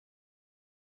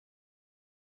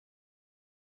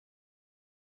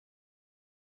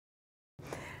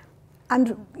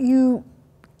And you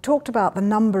talked about the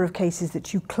number of cases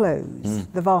that you close,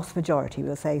 the vast majority,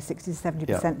 we'll say 60 to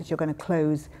 70% that you're going to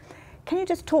close. Can you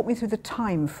just talk me through the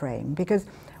time frame? Because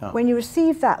when you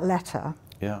receive that letter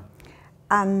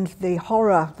and the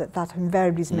horror that that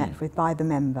invariably is met with by the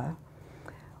member,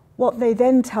 what they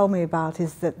then tell me about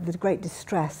is that the great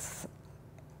distress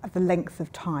of the length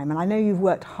of time. And I know you've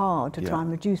worked hard to try and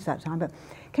reduce that time, but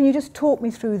can you just talk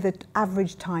me through the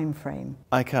average time frame?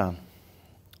 I can.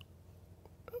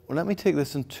 Well, let me take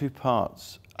this in two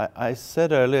parts. I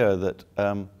said earlier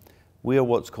that we are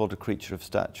what's called a creature of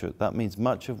statute. That means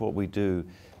much of what we do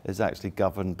is actually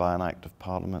governed by an Act of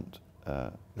Parliament.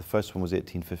 The first one was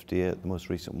 1858, the most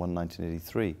recent one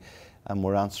 1983, and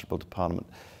we're answerable to Parliament.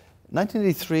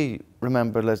 1983,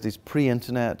 remember, Lesley's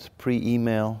pre-internet,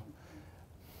 pre-email.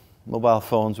 Mobile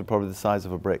phones were probably the size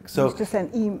of a brick. So you used to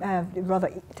send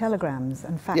telegrams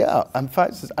and faxes. Yeah, and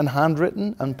faxes, and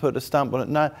handwritten, and put a stamp on it.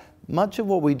 Now, much of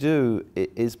what we do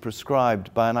is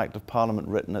prescribed by an Act of Parliament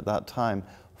written at that time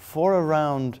for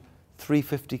around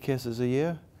 350 cases a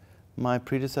year. My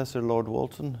predecessor, Lord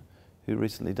Walton, who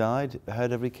recently died,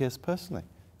 heard every case personally,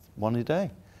 one a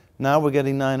day. Now we're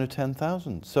getting 9,000 or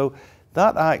 10,000. So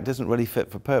that Act isn't really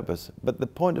fit for purpose. But the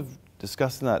point of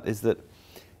discussing that is that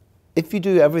if you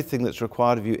do everything that's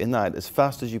required of you in that as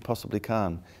fast as you possibly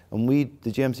can, and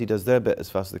the GMC does their bit as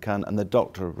fast as they can, and the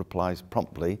doctor replies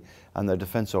promptly, and their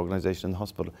defence organisation in the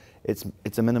hospital,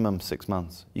 it's a minimum 6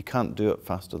 months. You can't do it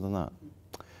faster than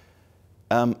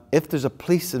that. If there's a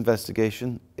police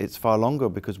investigation, it's far longer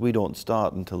because we don't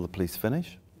start until the police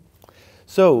finish.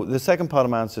 So the second part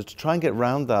of my answer is to try and get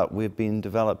around that. We've been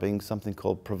developing something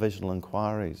called provisional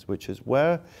inquiries, which is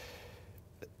where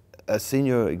a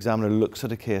senior examiner looks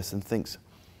at a case and thinks,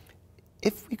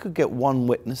 if we could get one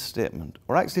witness statement,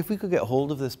 or actually if we could get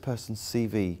hold of this person's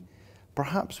CV,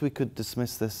 perhaps we could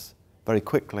dismiss this very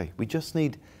quickly. We just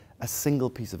need a single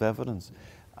piece of evidence.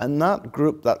 And that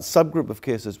group, that subgroup of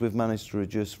cases, we've managed to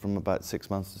reduce from about 6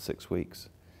 months to 6 weeks.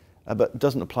 But it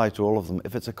doesn't apply to all of them.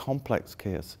 If it's a complex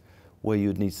case where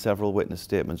you'd need several witness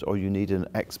statements, or you need an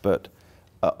expert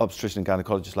obstetrician and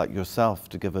gynaecologist like yourself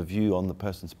to give a view on the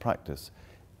person's practice,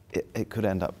 it could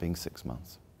end up being 6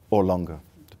 months or longer,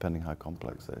 depending how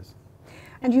complex it is.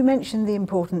 And you mentioned the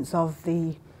importance of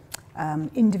the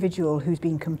individual who's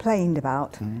been complained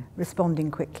about responding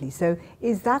quickly. So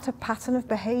is that a pattern of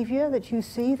behaviour that you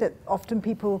see, that often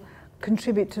people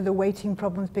contribute to the waiting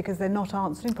problems because they're not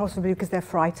answering, possibly because they're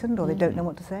frightened or they don't know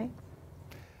what to say?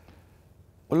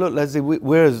 Well, look, Lesley,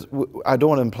 I don't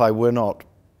want to imply we're not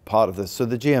part of this. So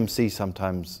the GMC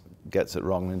sometimes gets it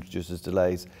wrong and introduces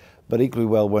delays. But equally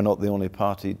well, we're not the only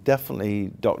party.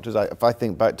 Definitely doctors, if I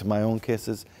think back to my own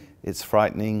cases, it's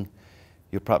frightening.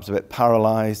 You're perhaps a bit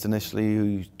paralysed initially.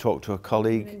 You talk to a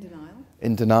colleague. In denial.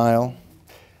 In denial.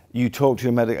 You talk to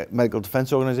your medical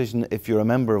defence organisation, if you're a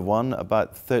member of one.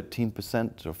 About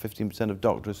 13% or 15% of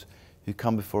doctors who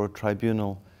come before a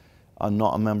tribunal are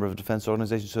not a member of a defence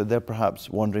organisation, so they're perhaps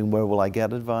wondering, where will I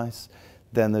get advice?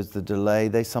 Then there's the delay.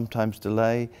 They sometimes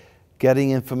delay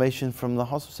getting information from the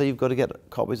hospital. So you've got to get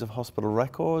copies of hospital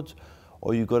records,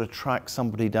 or you've got to track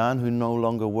somebody down who no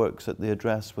longer works at the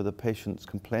address where the patient's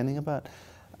complaining about.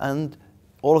 And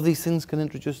all of these things can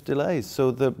introduce delays.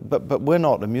 So but we're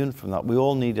not immune from that. We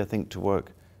all need, I think, to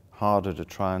work harder to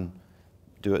try and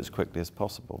do it as quickly as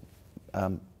possible.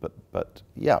 But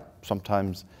yeah,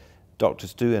 sometimes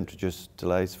doctors do introduce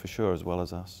delays for sure, as well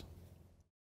as us.